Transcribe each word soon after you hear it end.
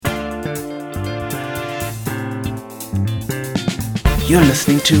You're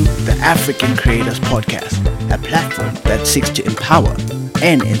listening to the African Creators Podcast, a platform that seeks to empower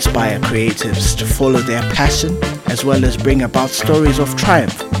and inspire creatives to follow their passion, as well as bring about stories of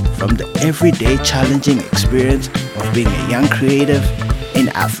triumph from the everyday challenging experience of being a young creative in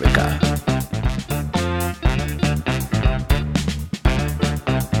Africa.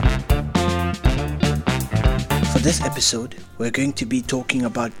 For this episode, we're going to be talking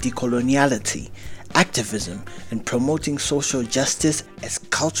about decoloniality, activism, and promoting social justice as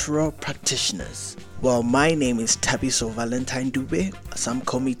cultural practitioners. Well, my name is Tabiso Valentine Dube, some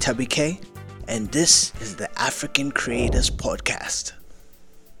call me Tabi K, and this is the African Creators Podcast.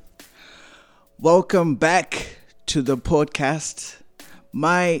 Welcome back to the podcast.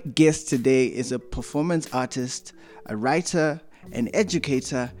 My guest today is a performance artist, a writer, an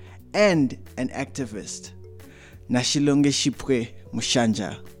educator, and an activist. Nashilongweshipwe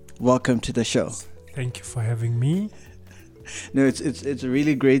Mushaandja, welcome to the show. Thank you for having me. No, it's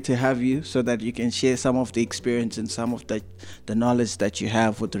really great to have you so that you can share some of the experience and some of the knowledge that you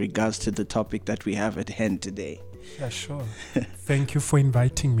have with regards to the topic that we have at hand today. Yeah, sure. Thank you for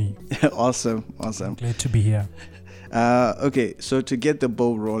inviting me. Awesome. I'm glad to be here. Okay, so to get the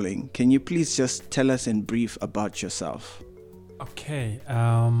ball rolling, can you please just tell us in brief about yourself? Okay,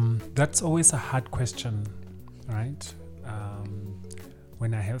 that's always a hard question, right?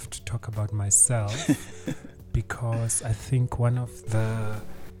 When I have to talk about myself, because I think one of the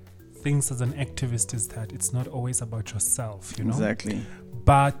things as an activist is that it's not always about yourself, you know? Exactly.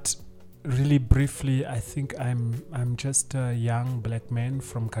 But really briefly, I think I'm just a young black man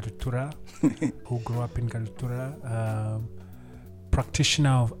from Karutura who grew up in Karutura, practitioner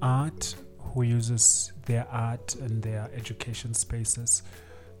of art who uses their art and their education spaces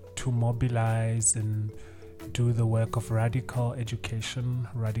to mobilize and do the work of radical education,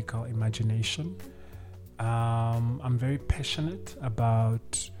 radical imagination. I'm very passionate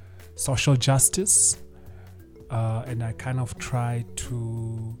about social justice, and I kind of try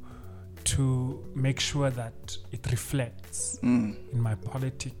to make sure that it reflects in my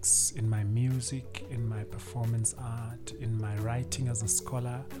politics, in my music, in my performance art, in my writing as a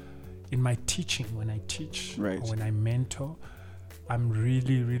scholar, in my teaching when I teach, right, or when I mentor. I'm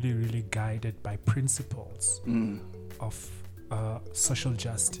really guided by principles of social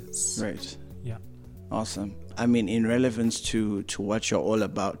justice. Right. Yeah. Awesome. I mean, in relevance to what you're all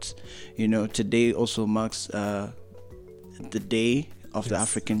about, you know, today also marks the Day of the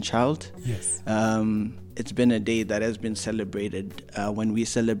African Child. Yes. It's been a day that has been celebrated when we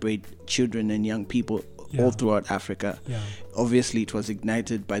celebrate children and young people all throughout Africa. Yeah. Obviously, it was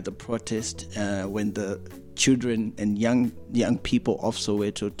ignited by the protest when the children and young people of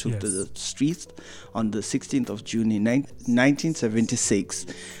Soweto took to the streets on the 16th of June in 1976.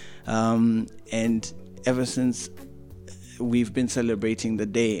 And ever since, we've been celebrating the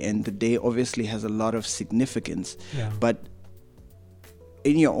day, and the day obviously has a lot of significance. Yeah. But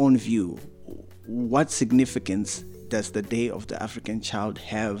in your own view, what significance does the Day of the African Child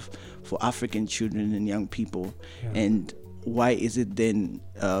have for African children and young people? Yeah. And why is it then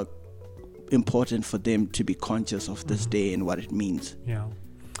important for them to be conscious of this day and what it means? Yeah.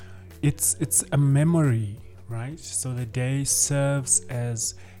 It's a memory, right? So the day serves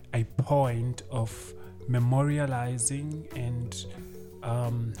as a point of memorializing and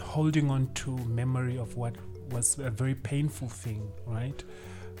holding on to memory of what was a very painful thing, right?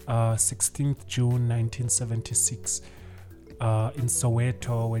 16th June 1976 in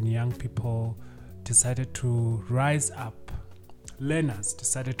Soweto, when young people decided to rise up, learners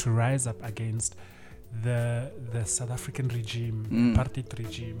decided to rise up against the South African regime, apartheid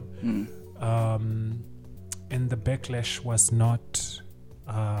regime, and the backlash was not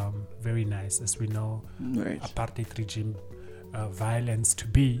very nice, as we know, right, apartheid regime violence to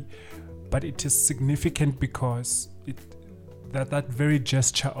be. But it is significant because that very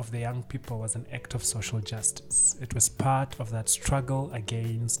gesture of the young people was an act of social justice. It was part of that struggle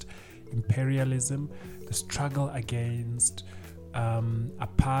against imperialism, the struggle against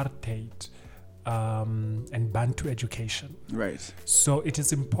apartheid and Bantu education. Right. So it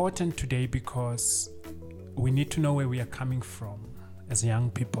is important today because we need to know where we are coming from as young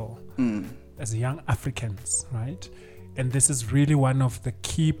people, as young Africans, right? And this is really one of the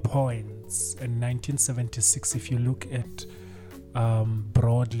key points in 1976. If you look at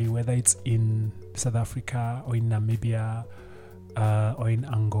broadly, whether it's in South Africa or in Namibia or in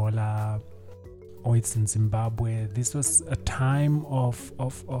Angola or it's in Zimbabwe, this was a time of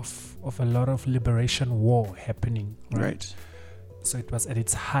a lot of liberation war happening, right? So it was at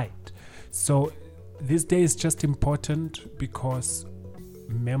its height. So this day is just important because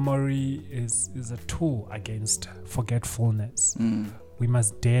memory is a tool against forgetfulness. We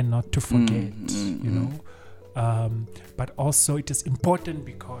must dare not to forget, you know. But also it is important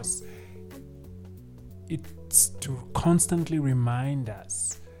because it's to constantly remind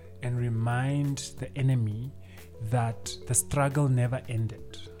us and remind the enemy that the struggle never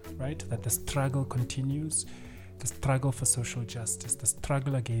ended, right? That the struggle continues, the struggle for social justice, the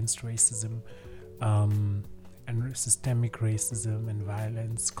struggle against racism, and systemic racism and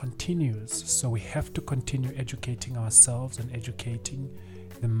violence continues. So we have to continue educating ourselves and educating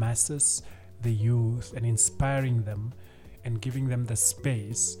the masses, the youth, and inspiring them and giving them the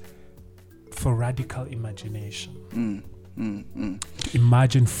space for radical imagination.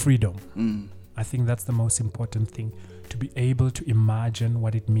 Imagine freedom. I think that's the most important thing, to be able to imagine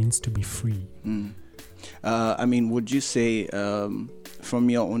what it means to be free. I mean, would you say, from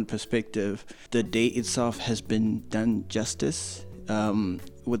your own perspective, the day itself has been done justice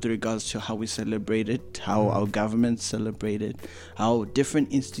with regards to how we celebrate it, how our governments celebrate it, how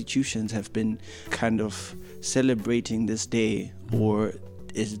different institutions have been kind of celebrating this day, or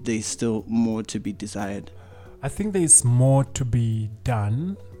is there still more to be desired? I think there is more to be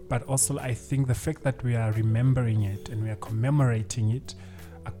done, but also I think the fact that we are remembering it and we are commemorating it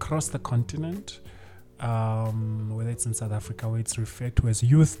across the continent, whether it's in South Africa where it's referred to as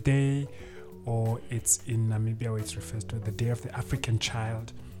Youth Day, or it's in Namibia where it's referred to the Day of the African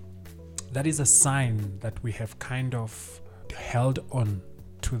Child, that is a sign that we have kind of held on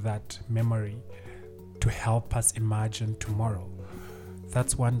to that memory to help us imagine tomorrow.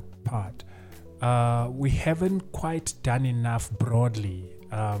 That's one part. We haven't quite done enough broadly.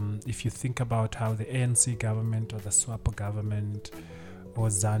 If you think about how the ANC government or the SWAPO government or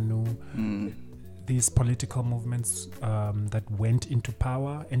ZANU, these political movements that went into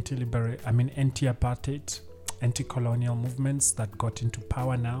power, anti-apartheid, anti-colonial movements that got into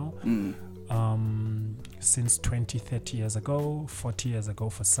power now, since 20, 30 years ago, 40 years ago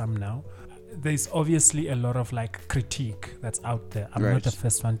for some now. There's obviously a lot of critique that's out there. I'm not the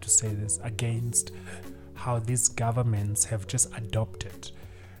first one to say this, against how these governments have just adopted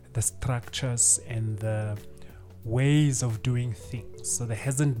the structures and the ways of doing things. So there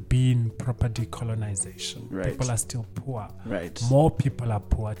hasn't been proper decolonization. People are still poor. More people are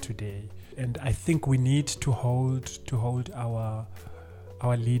poor today. And I think we need to hold our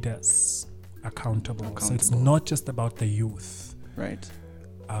leaders accountable. So it's not just about the youth.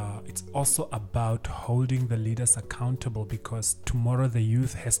 It's also about holding the leaders accountable, because tomorrow the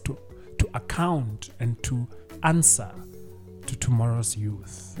youth has to account and to answer to tomorrow's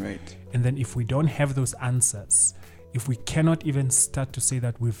youth. And then if we don't have those answers, if we cannot even start to say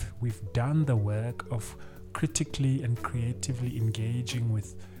that we've done the work of critically and creatively engaging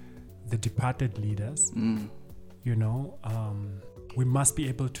with the departed leaders, we must be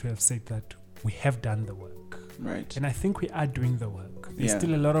able to have said that we have done the work. And I think we are doing the work. There's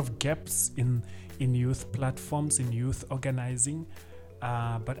still a lot of gaps in youth platforms, in youth organizing,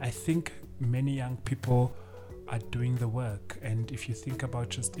 but I think many young people are doing the work. And if you think about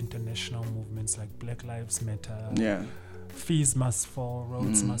just international movements like Black Lives Matter, fees must fall,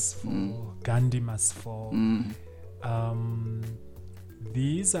 roads must fall, Gandhi must fall.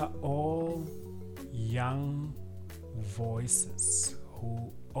 These are all young voices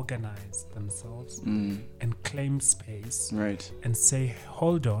who organize themselves and claim space and say,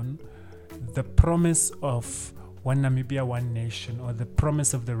 hold on, the promise of one Namibia, one nation, or the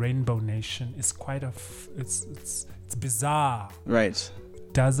promise of the Rainbow Nation is it's bizarre. It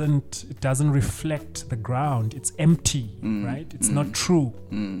doesn't reflect the ground. It's empty, It's not true.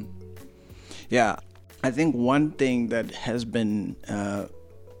 Yeah, I think one thing that has been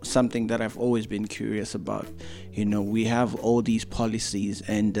something that I've always been curious about, we have all these policies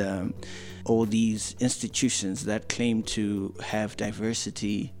and all these institutions that claim to have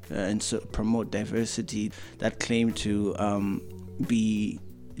diversity and so promote diversity, that claim to be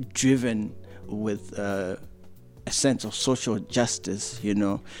driven with a sense of social justice,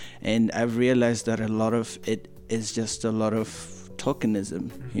 and I've realized that a lot of it is just a lot of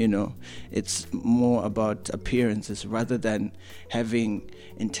tokenism. It's more about appearances rather than having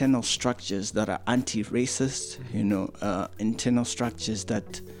internal structures that are anti-racist, internal structures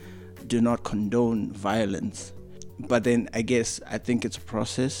that do not condone violence. But then I think it's a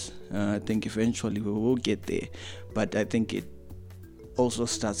process. I think eventually we will get there, but I think it also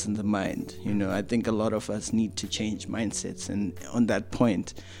starts in the mind. I think a lot of us need to change mindsets, and on that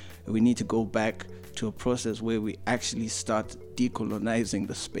point, we need to go back to a process where we actually start decolonizing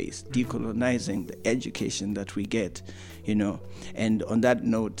the space, decolonizing the education that we get, And on that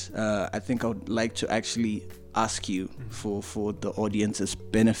note, I think I would like to actually ask you for the audience's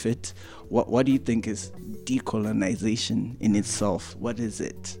benefit, what do you think is decolonization in itself? What is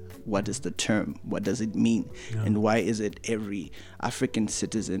it? What is the term? What does it mean? Yeah. And why is it every African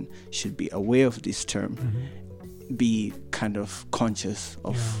citizen should be aware of this term, be kind of conscious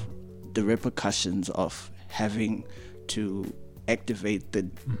of the repercussions of having to activate the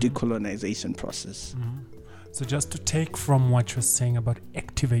decolonization process? So just to take from what you're saying about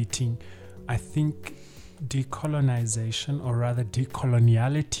activating, I think decolonization, or rather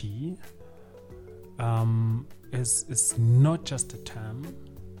decoloniality, is not just a term.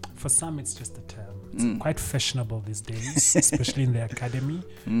 For some, it's just a term. It's quite fashionable these days, especially in the academy.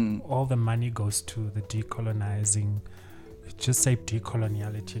 All the money goes to the decolonizing. You just say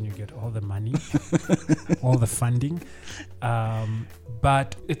decoloniality and you get all the money, all the funding.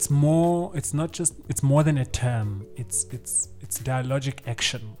 But it's more. It's not just. It's more than a term. It's dialogic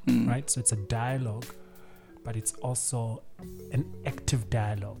action, right? So it's a dialogue, but it's also an active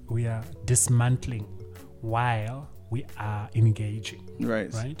dialogue. We are dismantling while we are engaging.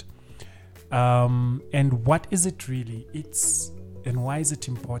 Right. And what is it really? And why is it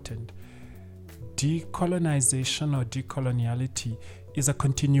important? Decolonization or decoloniality is a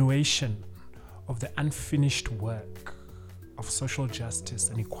continuation of the unfinished work of social justice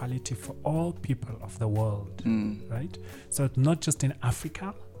and equality for all people of the world, right? So it's not just in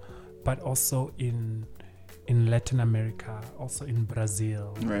Africa, but also in Latin America, also in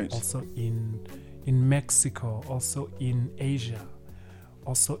Brazil, also in Mexico, also in Asia,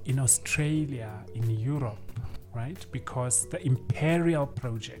 also in Australia, in Europe, right? Because the imperial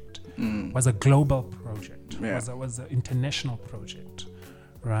project was a global project, was an international project,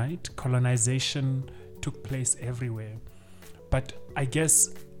 right? Colonization took place everywhere. But I guess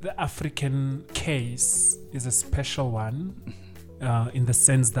the African case is a special one in the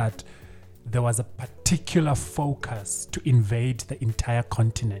sense that there was a particular focus to invade the entire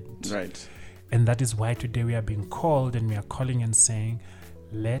continent. Right. And that is why today we are being called, and we are calling and saying,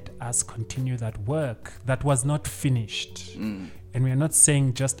 let us continue that work that was not finished. And we are not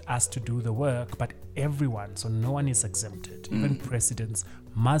saying just us to do the work, but everyone, so no one is exempted. Even presidents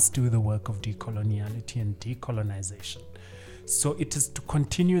must do the work of decoloniality and decolonization. So it is to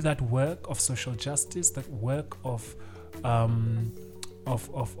continue that work of social justice, that work of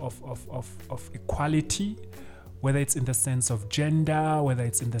equality, whether it's in the sense of gender, whether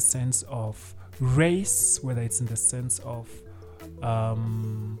it's in the sense of race, whether it's in the sense of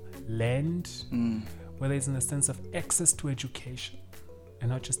land, whether it's in the sense of access to education, and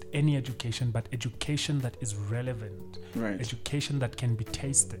not just any education, but education that is relevant, education that can be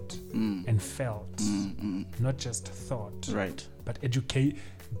tasted and felt, not just thought, but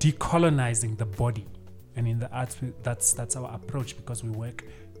decolonizing the body. And in the arts, that's our approach, because we work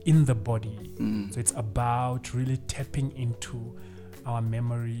in the body. So it's about really tapping into our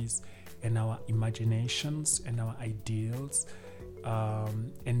memories and our imaginations and our ideals,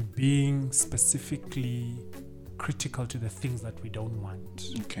 and being specifically critical to the things that we don't want.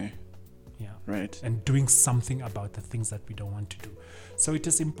 Okay. Yeah. Right. And doing something about the things that we don't want to do. So it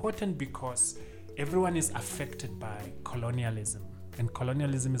is important because everyone is affected by colonialism. And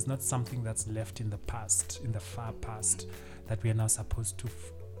colonialism is not something that's left in the past, in the far past, that we are now supposed to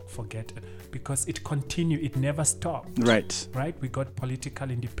forget, because it continued. It never stopped. Right. We got political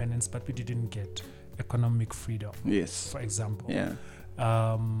independence, but we didn't get economic freedom. Yes. For example. Yeah.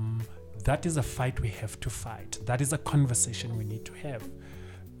 That is a fight we have to fight. That is a conversation we need to have.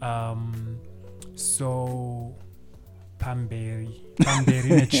 So, Pamberi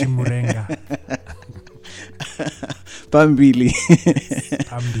nechimurenga. Pambili.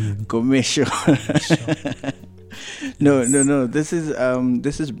 Pambili. Commercial. No. This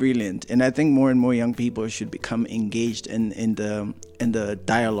is brilliant, and I think more and more young people should become engaged in the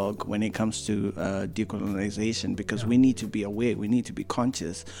dialogue when it comes to decolonization, because we need to be aware, we need to be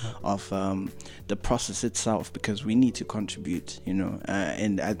conscious of the process itself, because we need to contribute,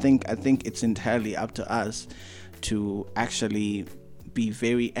 and I think it's entirely up to us to actually be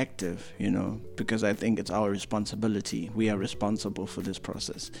very active, because I think it's our responsibility. We are responsible for this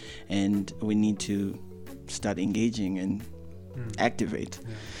process, and we need to start engaging and activate.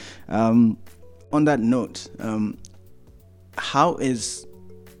 On that note, how is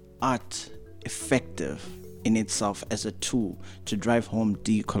art effective in itself as a tool to drive home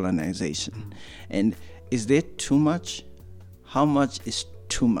decolonization? And is there too much? How much is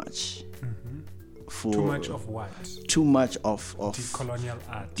too much for too much of what? Too much of Decolonial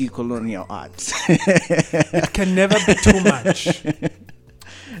art. Decolonial art. It can never be too much.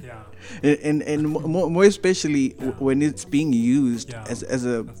 Yeah. And more especially when it's being used as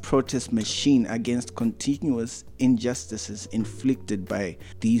a protest machine against continuous injustices inflicted by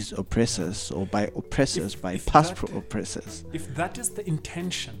these oppressors or by oppressors, by past oppressors. If that is the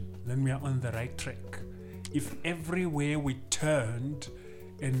intention, then we are on the right track. If everywhere we turned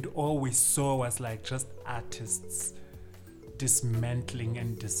and all we saw was like just artists dismantling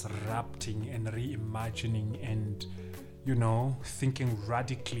and disrupting and reimagining and, you know, thinking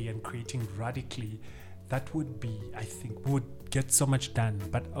radically and creating radically, that would be, I think, would get so much done.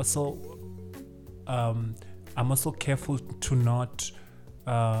 But also, I'm also careful to not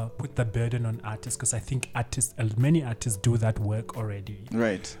put the burden on artists, because I think many artists do that work already.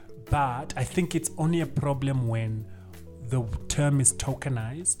 Right. But I think it's only a problem when the term is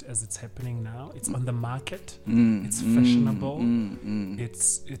tokenized, as it's happening now. It's on the market. It's fashionable.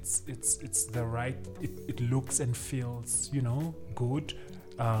 It's the right. It looks and feels, you know, good,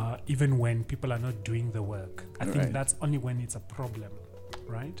 even when people are not doing the work. I think that's only when it's a problem,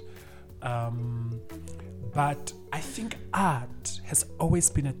 right? But I think art has always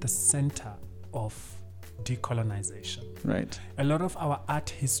been at the center of decolonization. Right. A lot of our art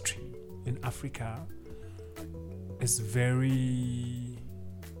history in Africa is very,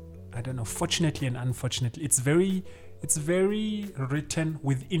 I don't know, fortunately and unfortunately, it's very written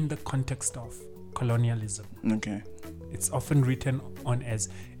within the context of colonialism. Okay. It's often written on as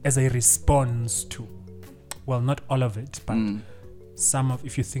a response to, well, not all of it, but some of,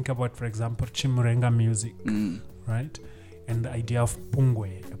 if you think about, for example, Chimurenga music, right? And the idea of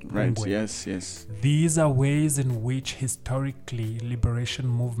pungwe. Right, yes. These are ways in which historically liberation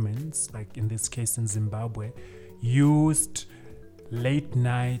movements, like in this case in Zimbabwe, used late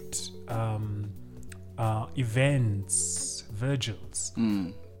night events, vigils,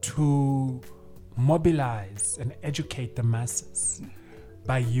 to mobilize and educate the masses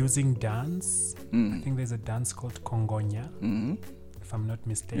by using dance. I think there's a dance called Kongonya. If I'm not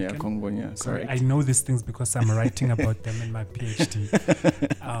mistaken. Yeah, Kongonya. Sorry, I know these things because I'm writing about them in my PhD.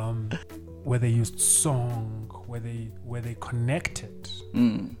 Where they used song, where they connected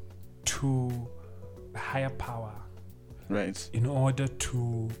to a higher power, right? In order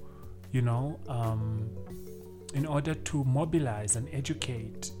to, you know, in order to mobilize and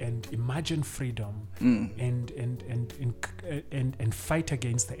educate and imagine freedom and fight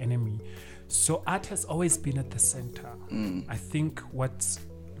against the enemy. So art has always been at the center. I think what's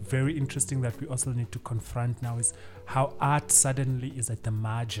very interesting that we also need to confront now is how art suddenly is at the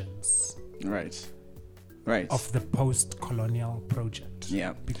margins. Right. Of the post-colonial project.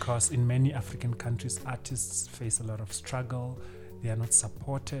 Yeah. Because in many African countries, artists face a lot of struggle. They are not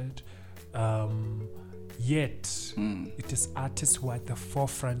supported. Yet, it is artists who are at the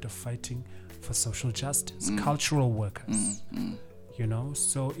forefront of fighting for social justice, cultural workers. You know,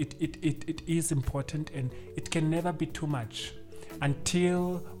 so it is important, and it can never be too much.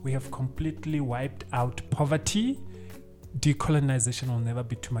 Until we have completely wiped out poverty, decolonization will never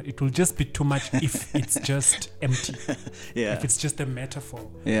be too much. It will just be too much if it's just empty. Yeah. If it's just a metaphor.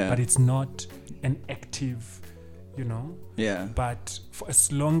 Yeah. But it's not an active, you know. Yeah. But for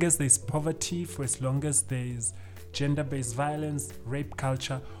as long as there's poverty, for as long as there's gender-based violence, rape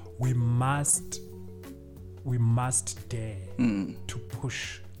culture, we must dare to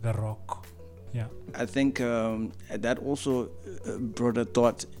push the rock. Yeah. I think that also brought a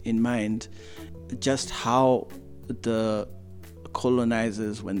thought in mind, just how the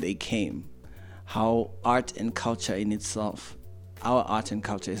colonizers, when they came, how art and culture in itself, our art and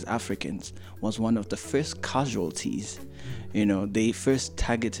culture as Africans, was one of the first casualties. You know, they first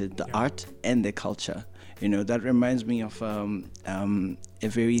targeted the art and the culture. You know, that reminds me of a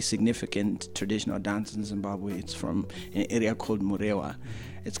very significant traditional dance in Zimbabwe. It's from an area called Murewa.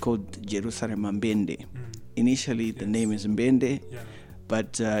 It's called Jerusalem Mbende. Initially, the name is Mbende,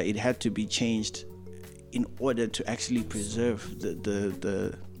 but it had to be changed in order to actually preserve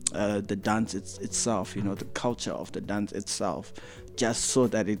the dance itself, you know, the culture of the dance itself, just so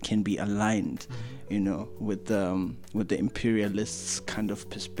that it can be aligned, you know, with the imperialists' kind of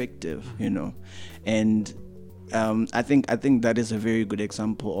perspective, you know. And I think that is a very good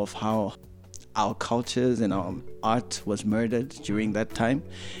example of how our cultures and our art was murdered during that time.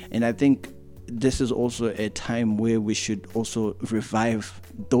 And I think this is also a time where we should also revive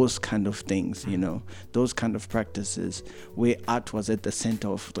those kind of things, those kind of practices where art was at the center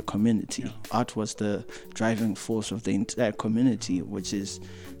of the community. Yeah. Art was the driving force of the entire community, which is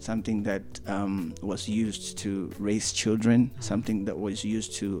something that was used to raise children, something that was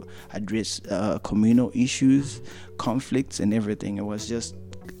used to address communal issues, conflicts, and everything. It was just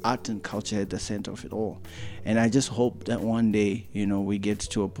art and culture at the center of it all. And I just hope that one day, we get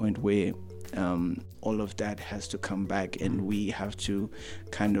to a point where all of that has to come back, and we have to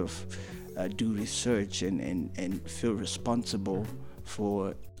kind of do research and feel responsible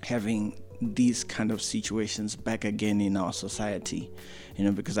for having these kind of situations back again in our society,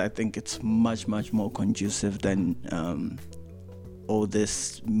 because I think it's much, much more conducive than all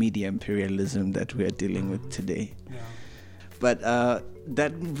this media imperialism that we are dealing with today. Yeah. But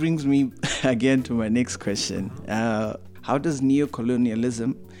that brings me again to my next question. How does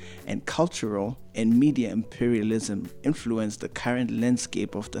neocolonialism and cultural and media imperialism influence the current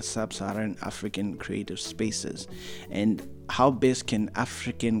landscape of the sub-Saharan African creative spaces? And how best can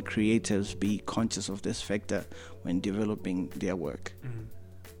African creatives be conscious of this factor when developing their work?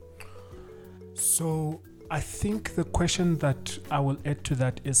 So I think the question that I will add to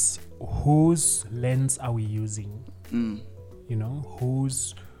that is, whose lens are we using?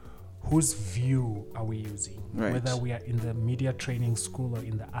 Whose view are we using? Right. Whether we are in the media training school or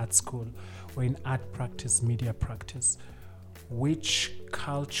in the art school or in art practice, media practice, which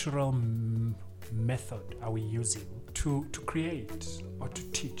cultural method are we using to create or to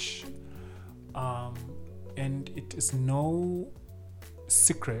teach? And it is no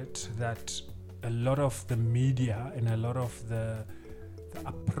secret that a lot of the media and a lot of the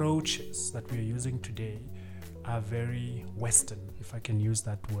approaches that we are using today are very Western, if I can use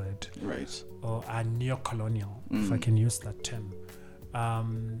that word, right? Or are neo-colonial, if I can use that term.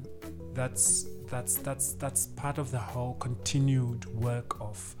 That's part of the whole continued work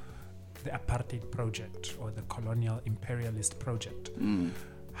of the apartheid project or the colonial imperialist project.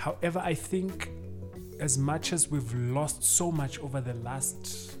 However, I think as much as we've lost so much over the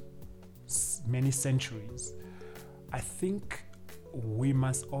last many centuries, I think we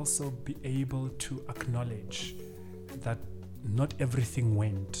must also be able to acknowledge that not everything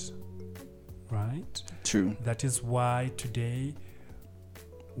went right. True. That is why today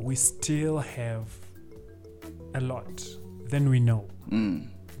we still have a lot than we know.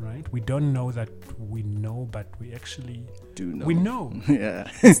 Right? We don't know that we know, but we actually do know. We know. Yeah.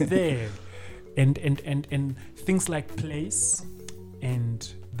 It's there. And things like place and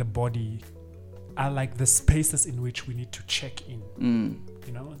the body are like the spaces in which we need to check in.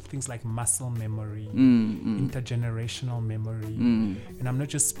 Things like muscle memory, intergenerational memory. And I'm not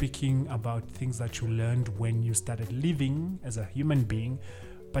just speaking about things that you learned when you started living as a human being,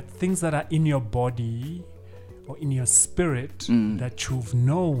 but things that are in your body or in your spirit that you've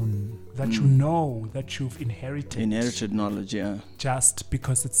known, that you know, that you've inherited. Inherited knowledge, yeah. Just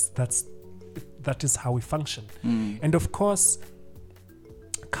because that is how we function. And of course,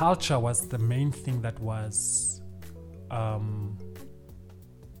 culture was the main thing that was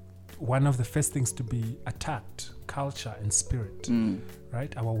one of the first things to be attacked, culture and spirit,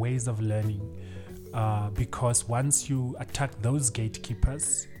 right? Our ways of learning. Because once you attack those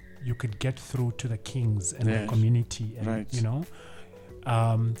gatekeepers, you could get through to the kings and the community, and, right.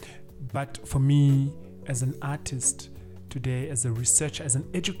 But for me, as an artist today, as a researcher, as an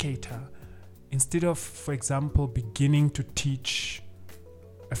educator, instead of, for example, beginning to teach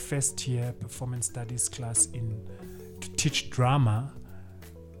a first-year performance studies class to teach drama,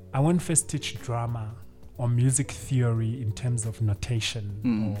 I won't first teach drama or music theory in terms of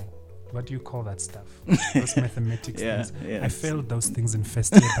notation or what do you call that stuff? Those mathematics things. Yeah. I failed those things in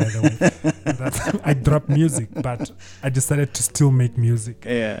first year, by the way. I dropped music, but I decided to still make music.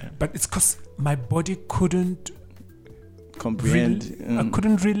 Yeah. But it's because my body couldn't comprehend. I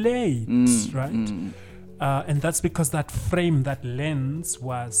couldn't relate, right? And that's because that frame, that lens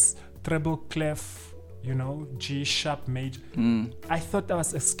was treble clef, G sharp major. I thought I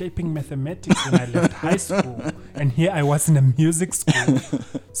was escaping mathematics when I left high school, and here I was in a music school.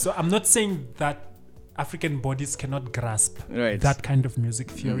 So I'm not saying that African bodies cannot grasp that kind of music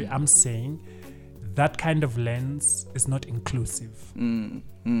theory. I'm saying that kind of lens is not inclusive.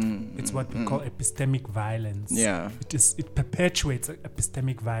 It's what we call epistemic violence. Yeah. It perpetuates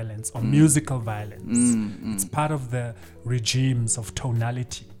epistemic violence or musical violence. It's part of the regimes of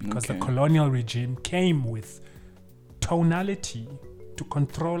tonality, because the colonial regime came with tonality to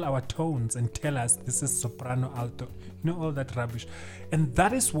control our tones and tell us this is soprano, alto, all that rubbish. And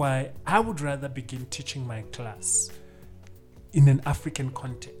that is why I would rather begin teaching my class in an African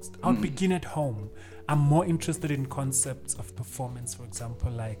context. I would begin at home. I'm more interested in concepts of performance, for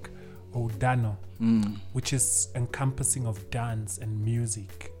example, like Odano, which is encompassing of dance and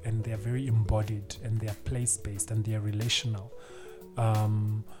music, and they're very embodied, and they're place-based, and they're relational,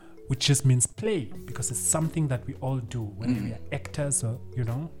 which just means play, because it's something that we all do when we are actors, or, you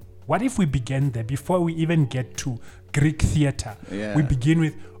know. What if we began there before we even get to Greek theater? Yeah. We begin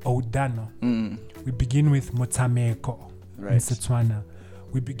with Odano. We begin with Motsameko in Setswana.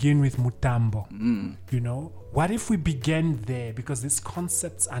 We begin with Mutambo. You know, what if we began there? Because these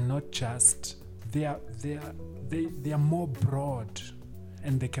concepts are not just, they are more broad,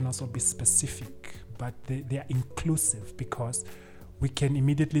 and they can also be specific, but they are inclusive, because we can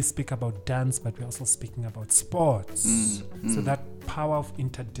immediately speak about dance, but we're also speaking about sports. So that power of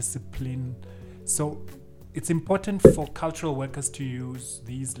interdiscipline. So it's important for cultural workers to use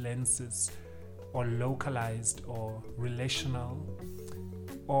these lenses, or localized, or relational,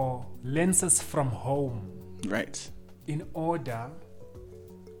 or lenses from home, right, in order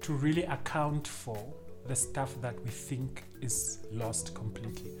to really account for the stuff that we think is lost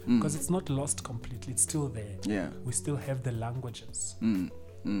completely. Because it's not lost completely, it's still there. Yeah. We still have the languages.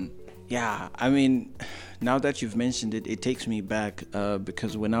 Yeah, I mean, now that you've mentioned it, it takes me back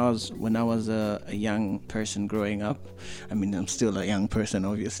because when I was a young person growing up, I mean, I'm still a young person,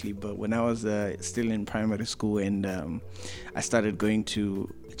 obviously, but when I was still in primary school, and I started going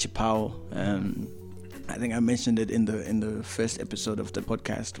to Chipao, I think I mentioned it in the first episode of the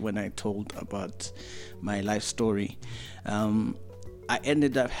podcast when I told about my life story. I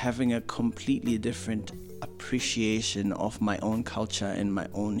ended up having a completely different appreciation of my own culture and my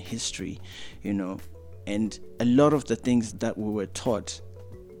own history, you know. And a lot of the things that we were taught,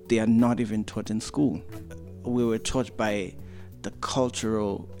 they are not even taught in school. We were taught by the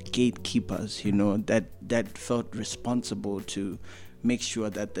cultural gatekeepers, you know, that felt responsible to make sure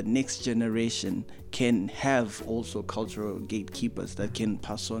that the next generation can have also cultural gatekeepers that can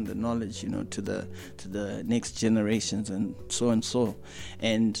pass on the knowledge, you know, to the next generations, and so and so.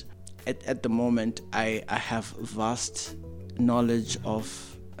 And at the moment, I have vast knowledge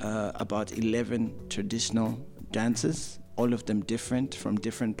of about 11 traditional dances, all of them different from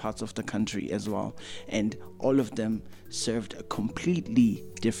different parts of the country as well, and all of them served a completely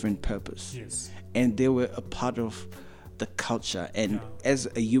different purpose. Yes. And they were a part of the culture, and as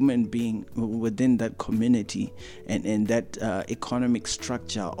a human being within that community and that economic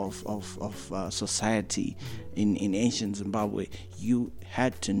structure of society in ancient Zimbabwe, you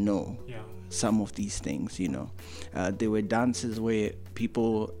had to know some of these things, you know. There were dances where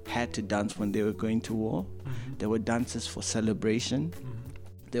people had to dance when they were going to war. There were dances for celebration.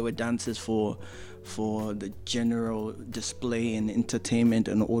 There were dances for the general display and entertainment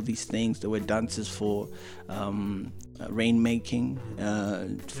and all these things. There were dances for rainmaking,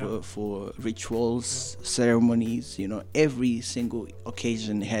 for rituals, ceremonies. You know, every single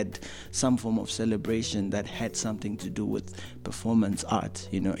occasion had some form of celebration that had something to do with performance art,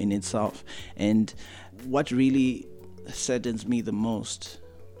 you know, in itself. And what really saddens me the most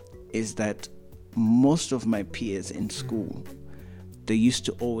is that most of my peers in school, they used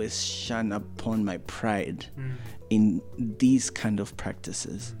to always shun upon my pride in these kind of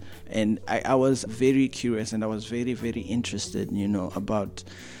practices. And I was very curious, and I was very, very interested, you know, about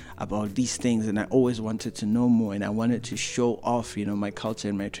these things, and I always wanted to know more, and I wanted to show off, you know, my culture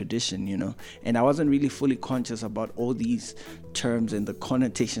and my tradition, you know. And I wasn't really fully conscious about all these terms and the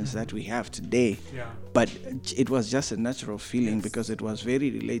connotations that we have today. But it was just a natural feeling because it was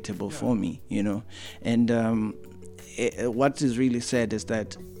very relatable for me, you know. And what is really sad is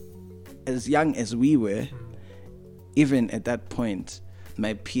that as young as we were, even at that point,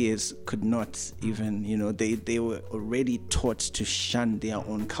 my peers could not even, you know, they were already taught to shun their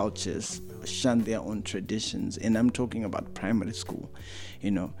own cultures, shun their own traditions. And I'm talking about primary school,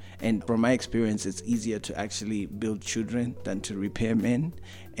 you know. And from my experience, it's easier to actually build children than to repair men.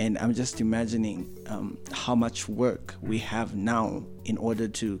 And I'm just imagining how much work we have now in order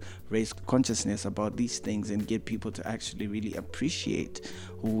to raise consciousness about these things and get people to actually really appreciate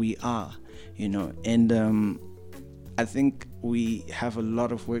who we are, you know. And I think we have a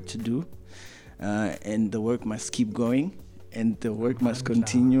lot of work to do, and the work must keep going, and the work must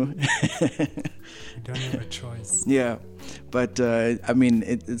continue. You don't have a choice. Yeah, but I mean,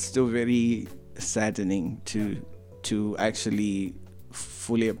 it's still very saddening to actually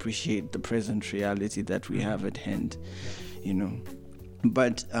fully appreciate the present reality that we have at hand, you know.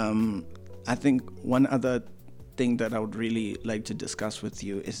 But I think one other thing that I would really like to discuss with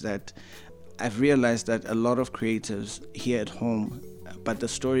you is that I've realized that a lot of creatives here at home but the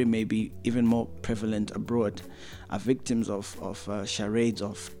story may be even more prevalent abroad, are victims of charades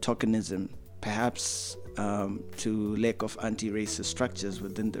of tokenism, perhaps to lack of anti-racist structures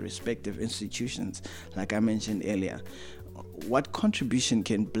within the respective institutions, like I mentioned earlier. What contribution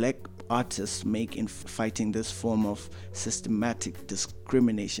can black artists make in fighting this form of systematic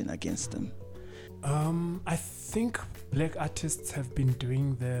discrimination against them? I think black artists have been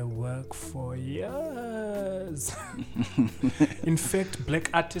doing their work for years. In fact,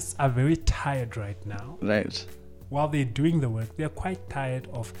 black artists are very tired right now. Right. While they're doing the work, they're quite tired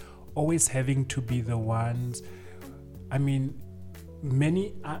of always having to be the ones. I mean,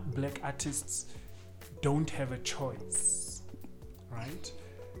 many black artists don't have a choice, right?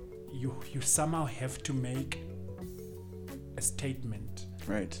 You somehow have to make a statement.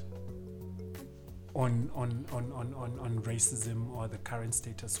 Right. On racism or the current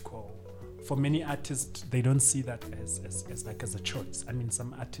status quo. For many artists, they don't see that as a choice. I mean,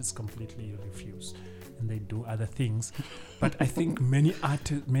 some artists completely refuse and they do other things. But I think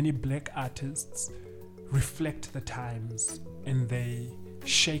many black artists reflect the times and they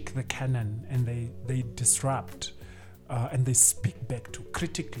shake the canon and they disrupt and they speak back to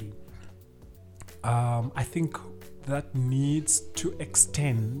critically. I think that needs to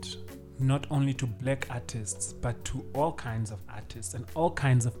extend not only to black artists, but to all kinds of artists and all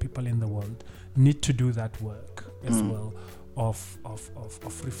kinds of people in the world need to do that work as well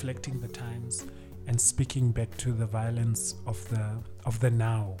of reflecting the times and speaking back to the violence of the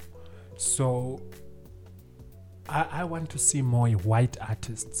now. So I want to see more white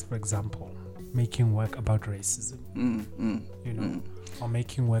artists, for example, making work about racism, or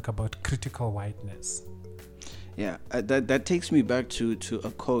making work about critical whiteness. Yeah, that takes me back to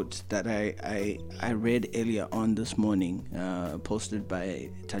a quote that I read earlier on this morning, posted by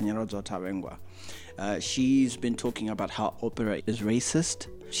Tanyarodzo Tavengwa. She's been talking about how opera is racist.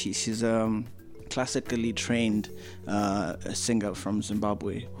 She's classically trained singer from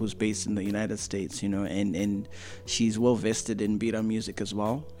Zimbabwe who's based in the United States, and she's well vested in Bira music as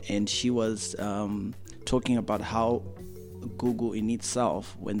well. And she was talking about how Google in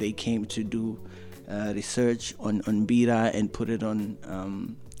itself, when they came to do research on Bira and put it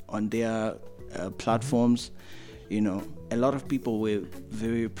on their platforms, a lot of people were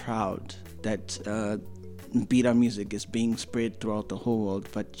very proud that Bira music is being spread throughout the whole world.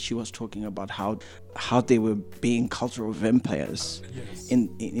 But she was talking about how they were being cultural vampires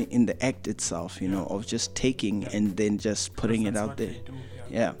in the act itself, of just taking and then just putting it out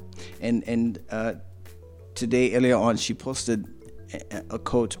there. And today, earlier on, she posted a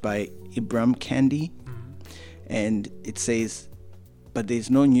quote by Ibram Kendi, and it says, "But there's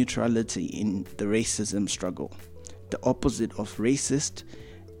no neutrality in the racism struggle. The opposite of racist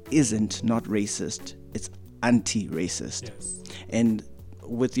isn't not racist, it's anti-racist." Yes. And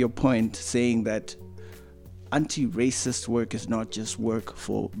with your point saying that anti-racist work is not just work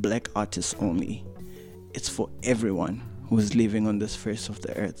for black artists only, it's for everyone who's living on this face of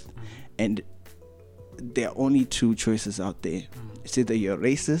the earth. And there are only two choices out there. It's either you're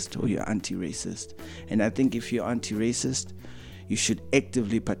racist or you're anti-racist. And I think if you're anti-racist, you should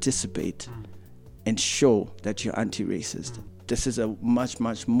actively participate and show that you're anti-racist. This is a much,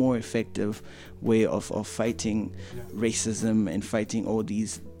 much more effective way of fighting racism and fighting all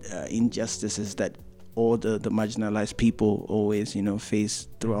these injustices that all the marginalized people always, face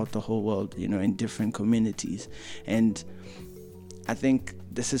throughout the whole world, in different communities. And I think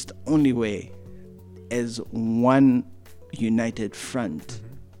this is the only way, as one united front,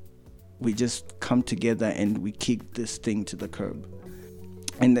 we just come together and we kick this thing to the curb.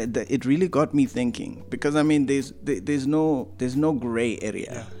 And it really got me thinking, because I mean, there's no gray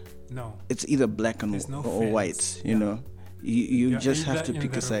area. No, it's either black or white. You just have to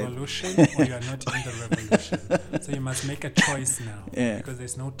pick a side. Revolution or you are not in the revolution. So you must make a choice now. Because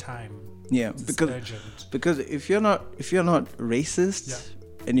there's no time. Because if you're not racist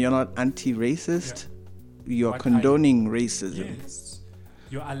and you're not anti-racist, you're condoning racism. Yes.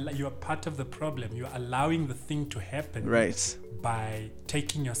 You are part of the problem. You're allowing the thing to happen. Right. By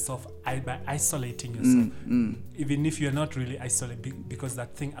taking yourself, by isolating yourself. Even if you're not really isolated, because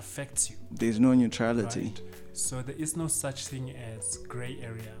that thing affects you. There's no neutrality. Right? So there is no such thing as gray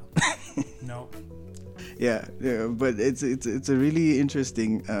area. No. Yeah, but it's a really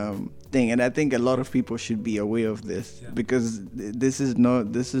interesting thing, and I think a lot of people should be aware of this because this is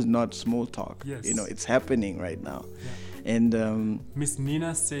not small talk. Yes. It's happening right now. Yeah. And Miss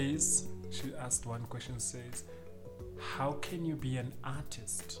Nina says, she asked one question, says, how can you be an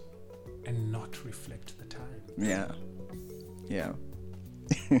artist and not reflect the time? Yeah.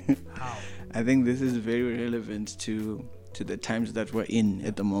 How? I think this is very relevant to to the times that we're in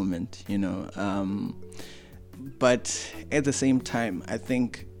at the moment, you know. But at the same time, I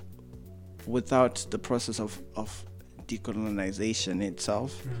think without the process of decolonization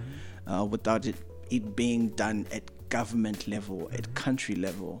itself, without it being done at government level, at country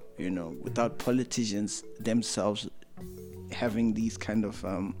level, you know, without politicians themselves having these kind of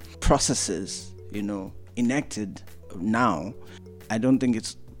processes, you know, enacted now, I don't think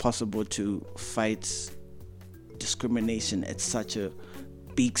it's possible to fight discrimination at such a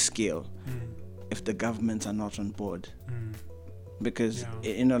big scale if the governments are not on board. Because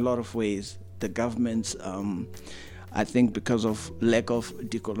in a lot of ways, the governments, I think because of lack of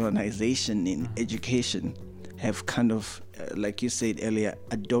decolonization in education, have kind of, like you said earlier,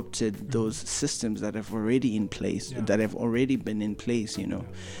 adopted those systems that have already in place, that have already been in place, you know,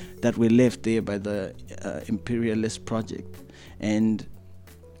 that were left there by the imperialist project. And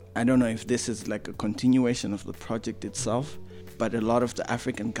I don't know if this is like a continuation of the project itself, but a lot of the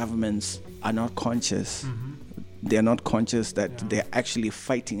African governments are not conscious. They're not conscious that they're actually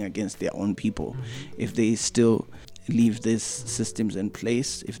fighting against their own people. If they still leave these systems in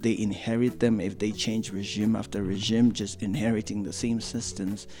place, if they inherit them, if they change regime after regime, just inheriting the same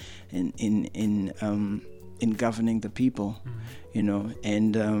systems in governing the people, you know.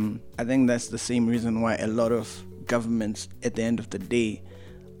 And I think that's the same reason why a lot of governments at the end of the day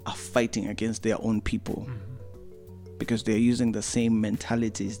are fighting against their own people, because they're using the same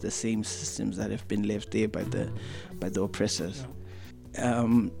mentalities, the same systems that have been left there by the oppressors.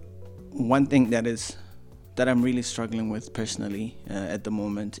 One thing that I'm really struggling with personally at the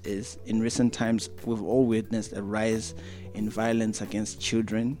moment is, in recent times, we've all witnessed a rise in violence against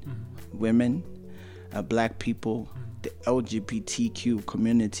children, women, black people, the LGBTQ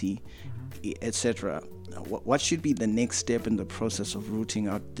community, etc. What should be the next step in the process of rooting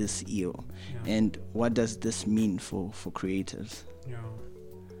out this ill? And what does this mean for creators?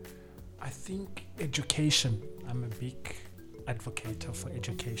 I think education. I'm a big advocate for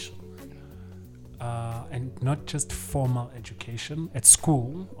education. And not just formal education at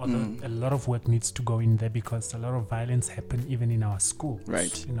school, although a lot of work needs to go in there, because a lot of violence happen even in our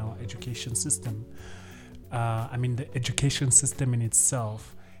schools, in our education system. I mean, the education system in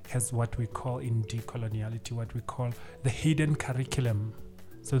itself has what we call in decoloniality, what we call the hidden curriculum.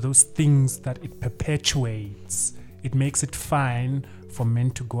 So those things that it perpetuates, it makes it fine for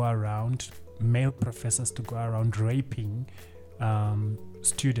men to go around, male professors to go around raping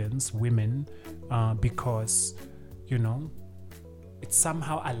students, women, because, you know, it's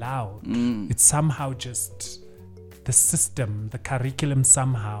somehow allowed. It's somehow just the system, the curriculum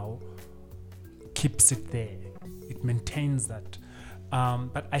somehow keeps it there. It maintains that.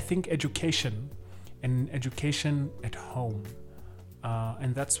 But I think education, and education at home,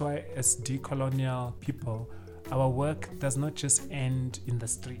 and that's why as decolonial people, our work does not just end in the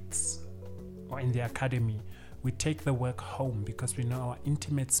streets or in the academy. We take the work home, because we know our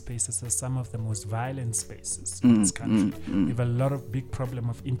intimate spaces are some of the most violent spaces in this country. We have a lot of big problem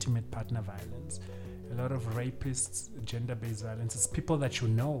of intimate partner violence, a lot of rapists, gender-based violence. It's people that you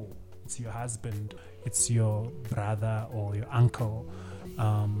know. It's your husband, it's your brother or your uncle.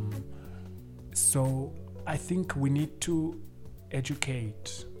 So I think we need to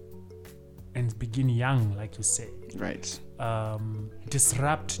educate and begin young, like you say.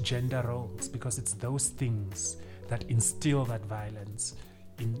 Disrupt gender roles, because it's those things that instill that violence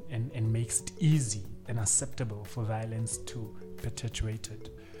and makes it easy and acceptable for violence to perpetuate it.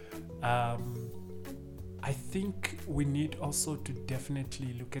 I think we need also to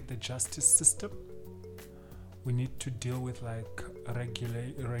definitely look at the justice system. We need to deal with like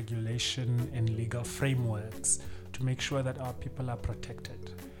regulation and legal frameworks to make sure that our people are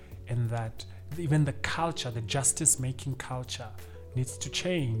protected, and that even the culture, the justice-making culture, needs to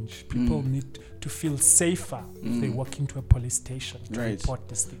change. People need to feel safer if they walk into a police station to report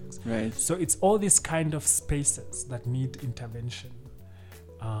these things. So it's all these kind of spaces that need intervention.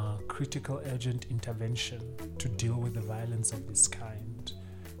 Critical, urgent intervention to deal with the violence of this kind.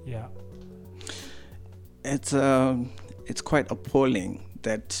 It's quite appalling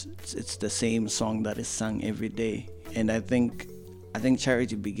that it's the same song that is sung every day, and I think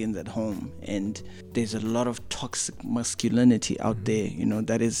charity begins at home, and there's a lot of toxic masculinity out there, you know,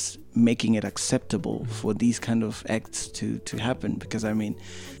 that is making it acceptable for these kind of acts to happen. Because I mean,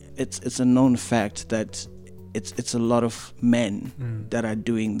 it's a known fact that it's a lot of men that are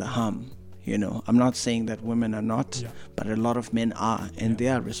doing the harm. You know, I'm not saying that women are not, but a lot of men are, and they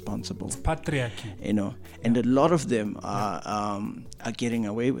are responsible. It's patriarchy. You know, and a lot of them are getting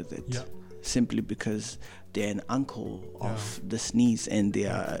away with it simply because they're an uncle of this niece, and they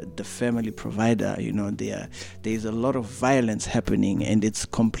are the family provider. There's a lot of violence happening, and it's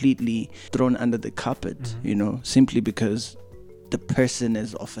completely thrown under the carpet, simply because the person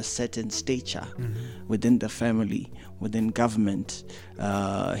is of a certain stature within the family, within government.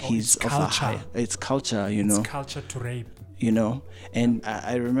 He's of a high. It's culture, It's culture to rape. And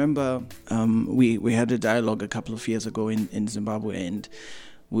I remember we had a dialogue a couple of years ago in Zimbabwe, and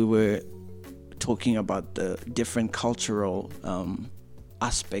we were talking about the different cultural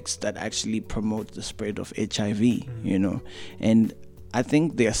aspects that actually promote the spread of HIV, and I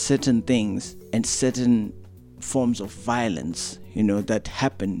think there are certain things and certain forms of violence, that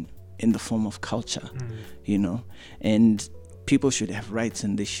happen in the form of culture, and people should have rights,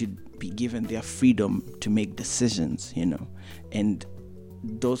 and they should be given their freedom to make decisions, and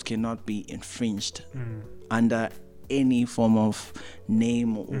those cannot be infringed under any form of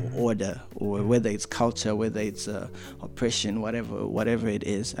name or order, or whether it's culture, whether it's oppression, whatever it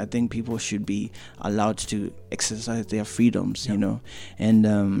is. I think people should be allowed to exercise their freedoms,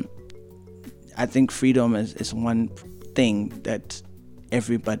 and I think freedom is one thing that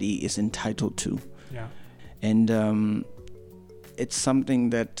everybody is entitled to, and it's something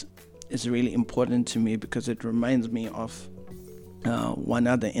that is really important to me, because it reminds me of one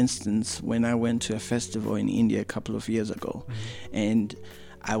other instance when I went to a festival in India a couple of years ago, and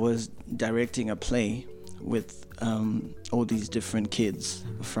I was directing a play with all these different kids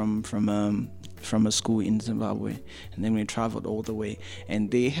from a school in Zimbabwe, and then we traveled all the way,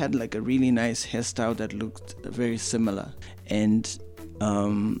 and they had like a really nice hairstyle that looked very similar, and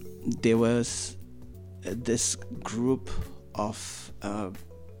there was this group of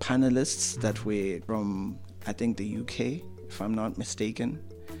panelists that were from, I think, the UK, if I'm not mistaken,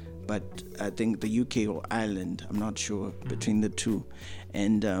 but I think the UK or Ireland, I'm not sure, between the two.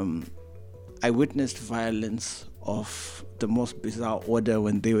 And I witnessed violence of the most bizarre order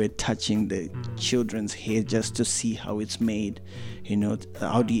when they were touching the children's hair just to see how it's made.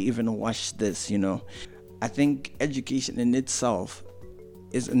 How do you even wash this? I think education in itself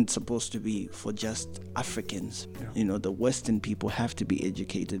isn't supposed to be for just Africans. The Western people have to be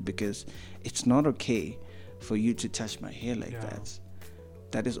educated, because it's not okay for you to touch my hair like that.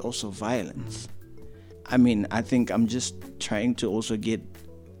 That is also violence. I mean, I think I'm just trying to also get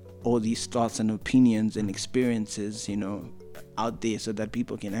all these thoughts and opinions and experiences, out there, so that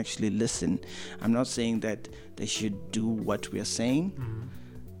people can actually listen. I'm not saying that they should do what we're saying,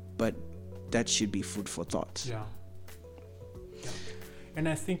 but that should be food for thought. And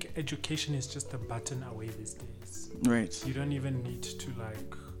I think education is just a button away these days. Right. You don't even need to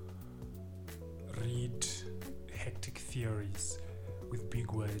read hectic theories with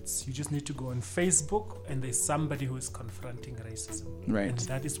big words. You just need to go on Facebook, and there's somebody who is confronting racism. Right. And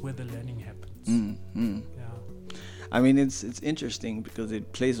that is where the learning happens. I mean, it's interesting because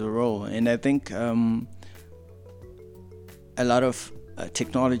it plays a role, and I think a lot of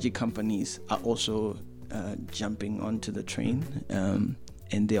technology companies are also jumping onto the train,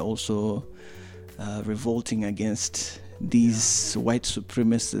 and they're also revolting against these white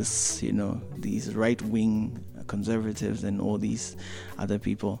supremacists, these right-wing conservatives and all these other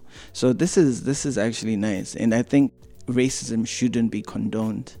people. So this is actually nice, and I think racism shouldn't be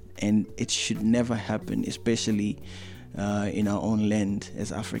condoned, and it should never happen, especially in our own land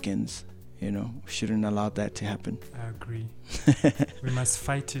as Africans. We shouldn't allow that to happen. I agree. We must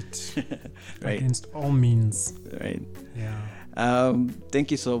fight it against all means. Right. Yeah. Thank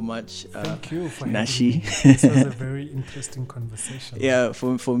you so much. Thank you for Nashi. This was a very interesting conversation. Yeah,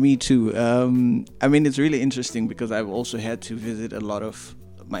 for me too. I mean, it's really interesting because I've also had to visit a lot of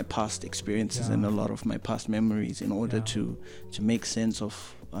my past experiences and a lot of my past memories in order to make sense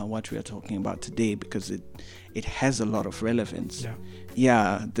of what we are talking about today, because it has a lot of relevance.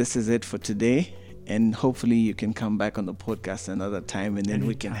 Yeah, this is it for today, and hopefully you can come back on the podcast another time, and then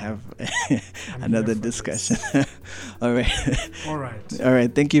we can have another discussion. All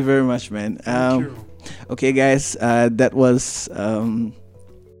right. Thank you very much, man. Thank you. Okay, guys, that was a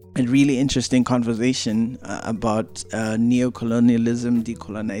really interesting conversation about neocolonialism,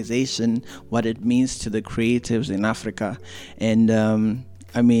 decolonization, what it means to the creatives in Africa. And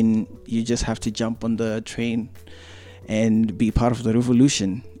I mean, you just have to jump on the train and be part of the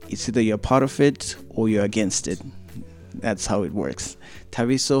revolution. It's either you're part of it or you're against it. That's how it works.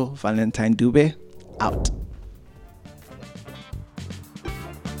 Taviso Valentine Dube, out.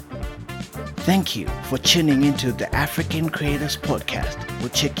 Thank you for tuning into the African Creators Podcast. We'll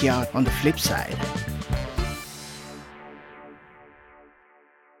check you out on the flip side.